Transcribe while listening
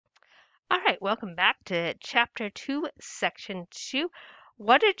All right, welcome back to Chapter 2, Section 2,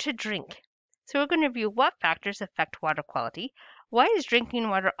 Water to Drink. So we're going to review what factors affect water quality, why is drinking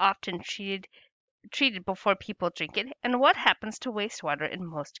water often treated before people drink it, and what happens to wastewater in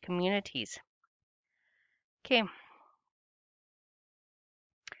most communities. Okay,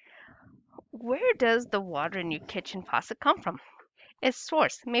 where does the water in your kitchen faucet come from? Its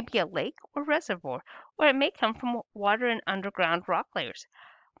source may be a lake or reservoir, or it may come from water in underground rock layers.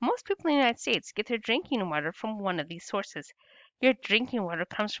 Most people in the United States get their drinking water from one of these sources. Your drinking water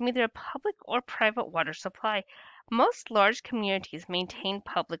comes from either a public or private water supply. Most large communities maintain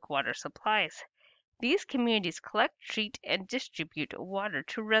public water supplies. These communities collect, treat, and distribute water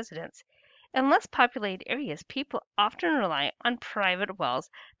to residents. In less populated areas, people often rely on private wells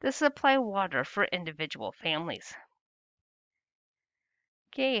to supply water for individual families.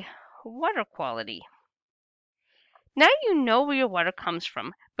 Okay, water quality. Now you know where your water comes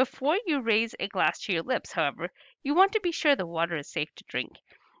from. Before you raise a glass to your lips, however, you want to be sure the water is safe to drink.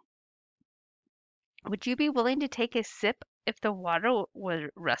 Would you be willing to take a sip if the water was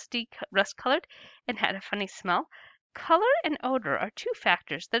rust colored and had a funny smell? Color and odor are two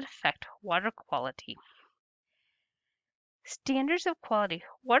factors that affect water quality. Standards of quality.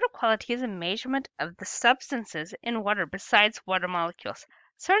 Water quality is a measurement of the substances in water besides water molecules.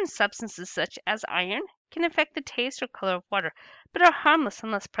 Certain substances, such as iron, can affect the taste or color of water, but are harmless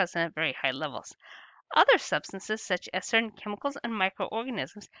unless present at very high levels. Other substances, such as certain chemicals and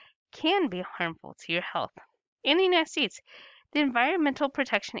microorganisms, can be harmful to your health. In the United States, the Environmental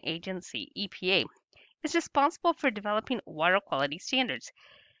Protection Agency, EPA, is responsible for developing water quality standards.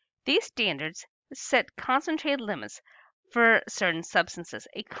 These standards set concentrated limits for certain substances.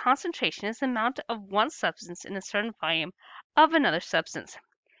 A concentration is the amount of one substance in a certain volume of another substance.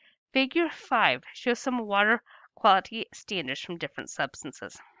 Figure 5 shows some water quality standards from different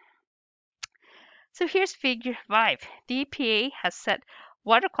substances. So here's figure 5. The EPA has set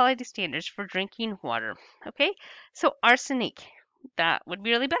water quality standards for drinking water. Okay, so arsenic, that would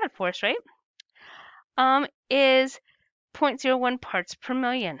be really bad for us, right? Is 0.01 parts per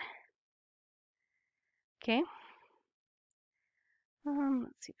million. Okay.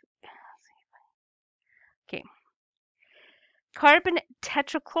 Let's see. Okay. Carbon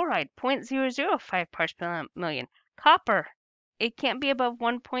tetrachloride, 0.005 parts per million. Copper, it can't be above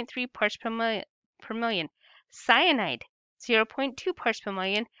 1.3 parts per million. Cyanide, 0.2 parts per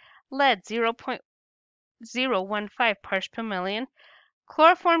million. Lead, 0.015 parts per million.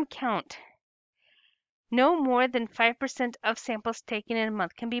 Chloroform count, no more than 5% of samples taken in a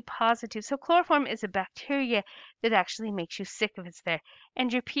month can be positive. So chloroform is a bacteria that actually makes you sick if it's there.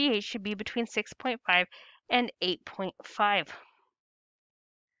 And your pH should be between 6.5 and 8.5.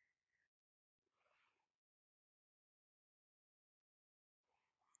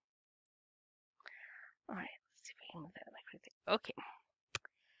 All right, let's see if I can move that like right there. Okay,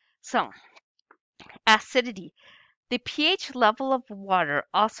 so acidity. The pH level of water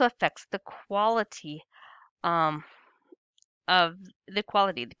also affects the quality um,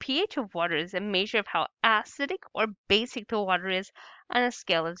 The pH of water is a measure of how acidic or basic the water is on a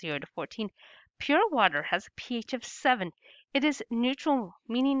scale of 0 to 14. Pure water has a pH of 7. It is neutral,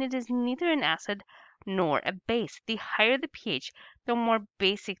 meaning it is neither an acid nor a base. The higher the pH, the more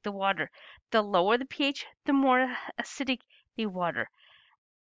basic the water. The lower the pH, the more acidic the water.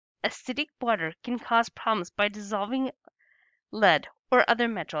 Acidic water can cause problems by dissolving lead or other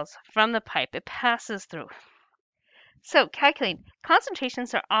metals from the pipe it passes through. So calculate.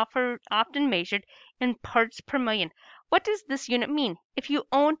 Concentrations are often measured in parts per million. What does this unit mean? If you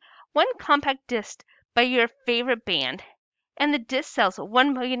own one compact disc by your favorite band and the disc sells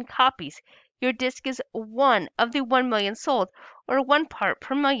 1 million copies, your disc is one of the 1 million sold, or 1 part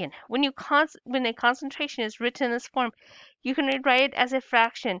per million. When a concentration is written in this form, you can rewrite it as a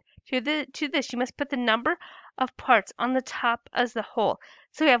fraction. To this, you must put the number of parts on the top as the whole.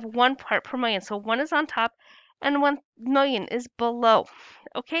 So we have 1 part per million. So 1 is on top and 1 million is below.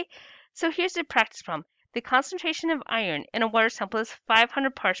 Okay, so here's the practice problem. The concentration of iron in a water sample is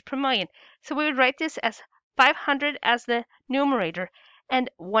 500 parts per million. So we would write this as 500 as the numerator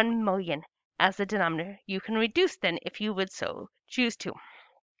and 1 million as the denominator. You can reduce then if you would so choose to.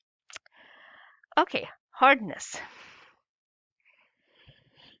 Okay, hardness.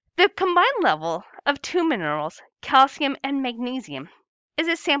 The combined level of two minerals, calcium and magnesium, is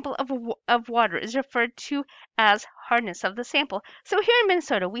a sample of water is referred to as hardness of the sample. So here in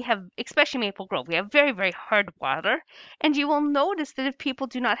Minnesota, we have, especially Maple Grove, we have very, very hard water. And you will notice that if people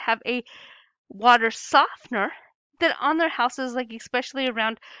do not have a water softener, that on their houses, like especially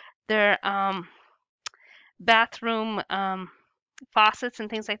around their bathroom faucets and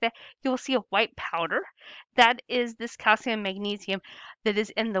things like that, you will see a white powder. That is this calcium and magnesium that is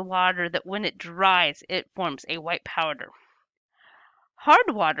in the water that when it dries, it forms a white powder. Hard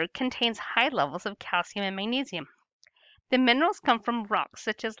water contains high levels of calcium and magnesium. The minerals come from rocks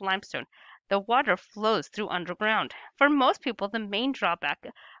such as limestone. The water flows through underground. For most people, the main drawback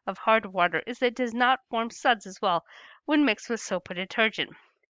of hard water is that it does not form suds as well when mixed with soap or detergent.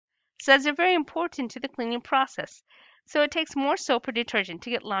 Suds are very important to the cleaning process, so it takes more soap or detergent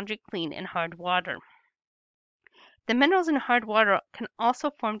to get laundry clean in hard water. The minerals in hard water can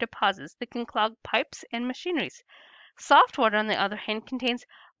also form deposits that can clog pipes and machineries. Soft water, on the other hand, contains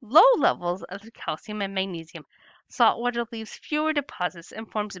low levels of calcium and magnesium. Salt water leaves fewer deposits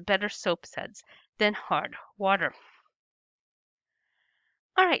and forms better soap suds than hard water.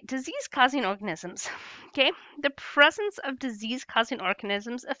 All right, disease-causing organisms. Okay, the presence of disease-causing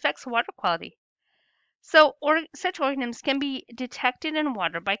organisms affects water quality. So, such organisms can be detected in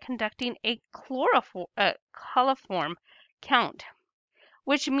water by conducting a coliform count,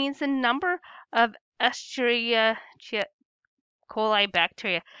 which means the number of Escherichia coli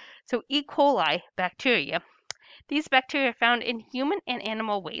bacteria. So, E. coli bacteria. These bacteria are found in human and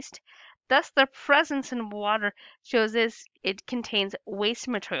animal waste. Thus, their presence in water shows as it contains waste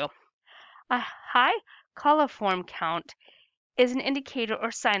material. A high coliform count is an indicator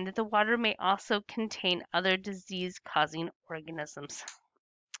or sign that the water may also contain other disease-causing organisms.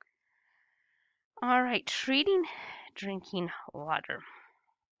 All right, treating drinking water.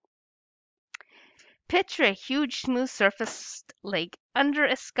 Picture a huge smooth surfaced lake under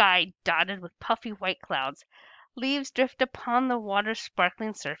a sky dotted with puffy white clouds. Leaves drift upon the water's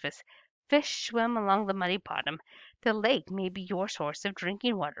sparkling surface. Fish swim along the muddy bottom. The lake may be your source of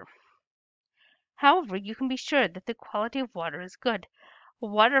drinking water. However, you can be sure that the quality of water is good.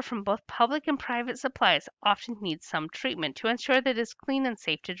 Water from both public and private supplies often needs some treatment to ensure that it is clean and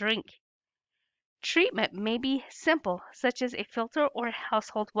safe to drink. Treatment may be simple, such as a filter or a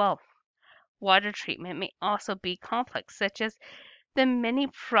household well. Water treatment may also be complex, such as the many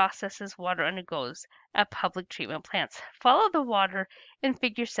processes water undergoes at public treatment plants. Follow the water in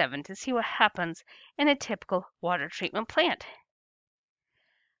Figure 7 to see what happens in a typical water treatment plant.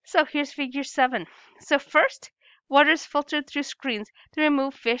 So here's Figure 7. So first, water is filtered through screens to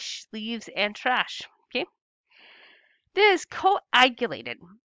remove fish, leaves, and trash. Okay. This is coagulated.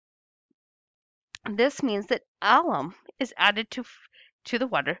 This means that alum is added to the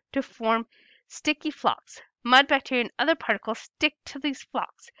water to form sticky flocks. Mud, bacteria, and other particles stick to these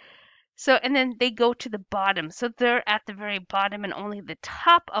flocks. So, and then they go to the bottom. So they're at the very bottom and only the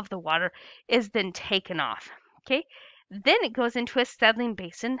top of the water is then taken off. Okay. Then it goes into a settling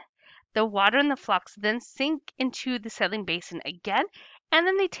basin. The water and the flocks then sink into the settling basin again, and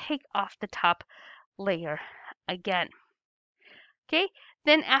then they take off the top layer again. Okay.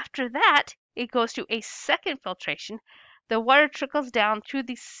 Then after that, it goes to a second filtration. The water trickles down through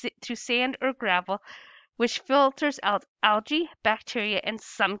sand or gravel, which filters out algae, bacteria, and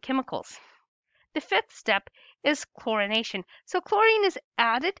some chemicals. The fifth step is chlorination. So chlorine is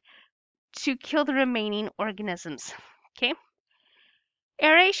added to kill the remaining organisms. Okay.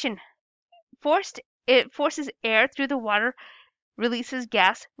 Aeration. It forces air through the water, releases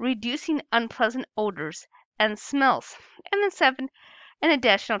gas, reducing unpleasant odors and smells. And then 7, an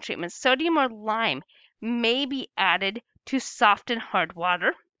additional treatment. Sodium or lime may be added to soften hard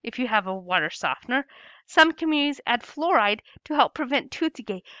water if you have a water softener. Some communities add fluoride to help prevent tooth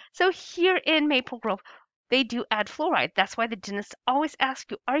decay. So here in Maple Grove, they do add fluoride. That's why the dentist always asks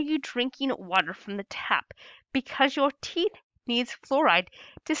you, are you drinking water from the tap? Because your teeth needs fluoride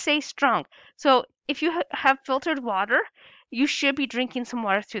to stay strong. So if you have filtered water, you should be drinking some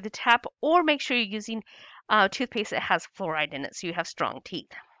water through the tap, or make sure you're using toothpaste that has fluoride in it so you have strong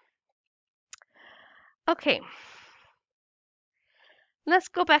teeth. Okay, let's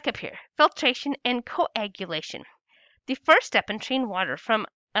go back up here. Filtration and coagulation. The first step in treating water from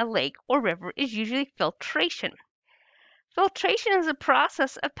a lake or river is usually filtration. Filtration is a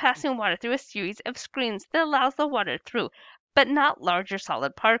process of passing water through a series of screens that allows the water through, but not larger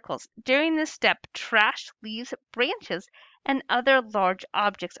solid particles. During this step, trash, leaves, branches, and other large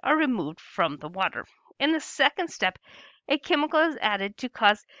objects are removed from the water. In the second step, a chemical is added to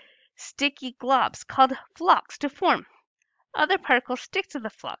cause sticky globs called flocks to form. Other particles stick to the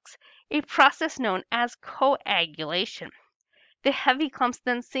flocks, a process known as coagulation. The heavy clumps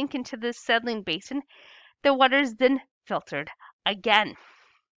then sink into the settling basin. The water is then filtered again.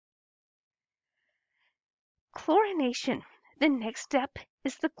 Chlorination. The next step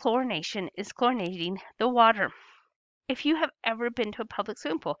is chlorinating the water. If you have ever been to a public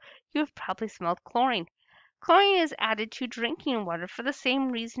swimming pool, you have probably smelled chlorine. Chlorine is added to drinking water for the same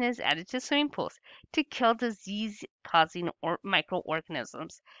reason as added to swimming pools, to kill disease-causing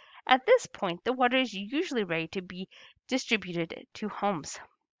microorganisms. At this point, the water is usually ready to be distributed to homes.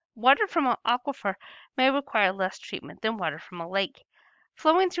 Water from an aquifer may require less treatment than water from a lake.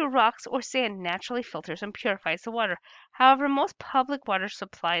 Flowing through rocks or sand naturally filters and purifies the water. However, most public water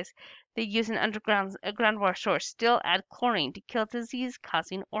supplies that use an underground groundwater source still add chlorine to kill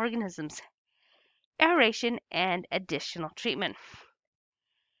disease-causing organisms. Aeration and additional treatment.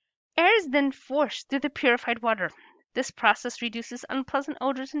 Air is then forced through the purified water. This process reduces unpleasant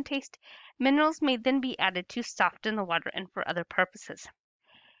odors and taste. Minerals may then be added to soften the water and for other purposes.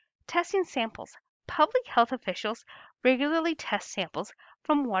 Testing samples. Public health officials regularly test samples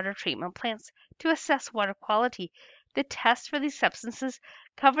from water treatment plants to assess water quality. The tests for these substances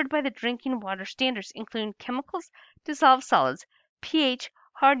covered by the drinking water standards include chemicals, dissolved solids, pH,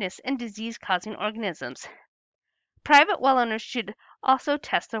 hardness, and disease-causing organisms. Private well owners should also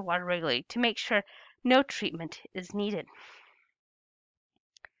test their water regularly to make sure no treatment is needed.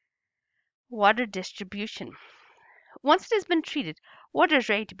 Water distribution. Once it has been treated, water is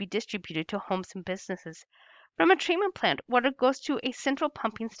ready to be distributed to homes and businesses. From a treatment plant, water goes to a central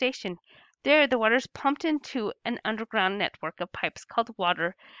pumping station. There, the water is pumped into an underground network of pipes called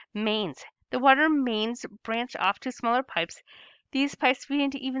water mains. The water mains branch off to smaller pipes. These pipes feed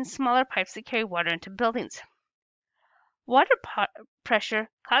into even smaller pipes that carry water into buildings. Water pressure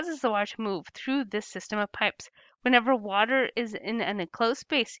causes the water to move through this system of pipes. Whenever water is in an enclosed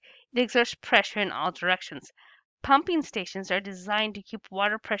space, it exerts pressure in all directions. Pumping stations are designed to keep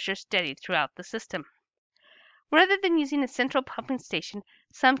water pressure steady throughout the system. Rather than using a central pumping station,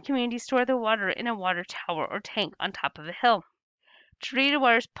 some communities store their water in a water tower or tank on top of a hill. Treated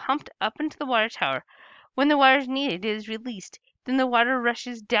water is pumped up into the water tower. When the water is needed, it is released. Then the water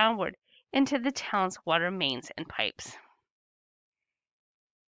rushes downward into the town's water mains and pipes.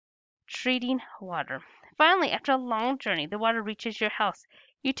 Treating water. Finally, after a long journey, the water reaches your house.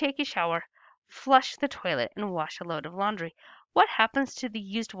 You take a shower, flush the toilet, and wash a load of laundry. What happens to the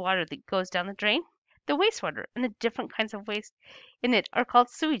used water that goes down the drain? The wastewater and the different kinds of waste in it are called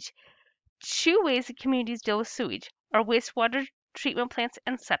sewage. Two ways that communities deal with sewage are wastewater treatment plants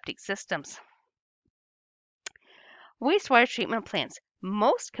and septic systems. Wastewater treatment plants.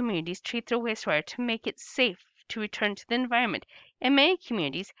 Most communities treat their wastewater to make it safe to return to the environment. In many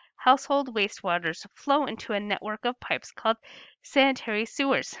communities, household wastewaters flow into a network of pipes called sanitary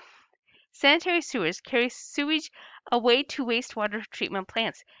sewers. Sanitary sewers carry sewage away to wastewater treatment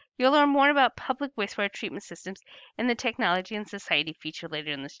plants. You'll learn more about public wastewater treatment systems and the technology and society featured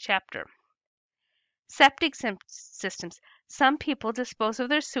later in this chapter. Septic systems. Some people dispose of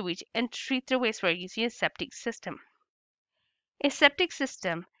their sewage and treat their wastewater using a septic system. A septic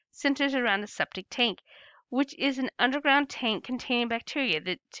system centers around a septic tank, which is an underground tank containing bacteria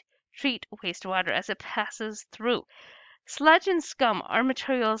that treat wastewater as it passes through. Sludge and scum are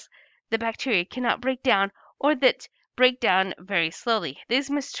materials the bacteria cannot break down or that break down very slowly.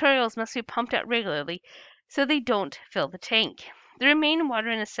 These materials must be pumped out regularly so they don't fill the tank. The remaining water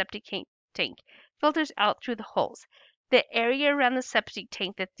in a septic tank filters out through the holes. The area around the septic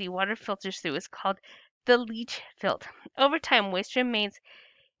tank that the water filters through is called the leach field. Over time, waste remains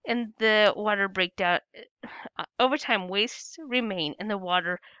in the water breakdown. Over time, wastes remain in the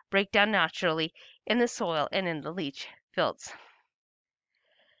water breakdown naturally in the soil and in the leach fields.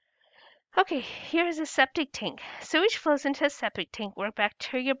 Okay, here's a septic tank. Sewage flows into a septic tank where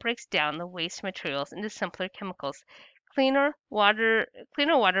bacteria breaks down the waste materials into simpler chemicals. Cleaner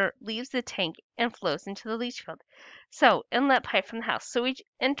water leaves the tank and flows into the leach field. So, inlet pipe from the house. Sewage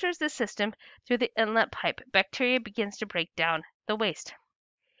enters the system through the inlet pipe. Bacteria begins to break down the waste.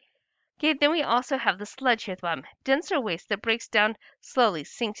 Okay, then we also have the sludge here at the bottom. Denser waste that breaks down slowly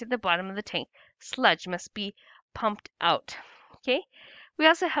sinks at the bottom of the tank. Sludge must be pumped out. Okay, we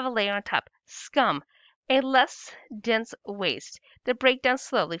also have a layer on top. Scum, a less dense waste that break down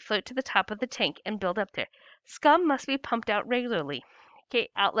slowly, float to the top of the tank and build up there. Scum must be pumped out regularly. Okay,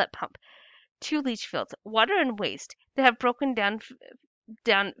 outlet pump. Two leach fields. Water and waste that have broken down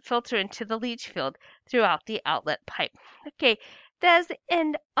filter into the leach field throughout the outlet pipe. Okay, that is the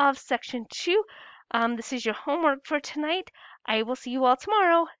end of section 2. This is your homework for tonight. I will see you all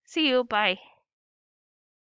tomorrow. See you. Bye.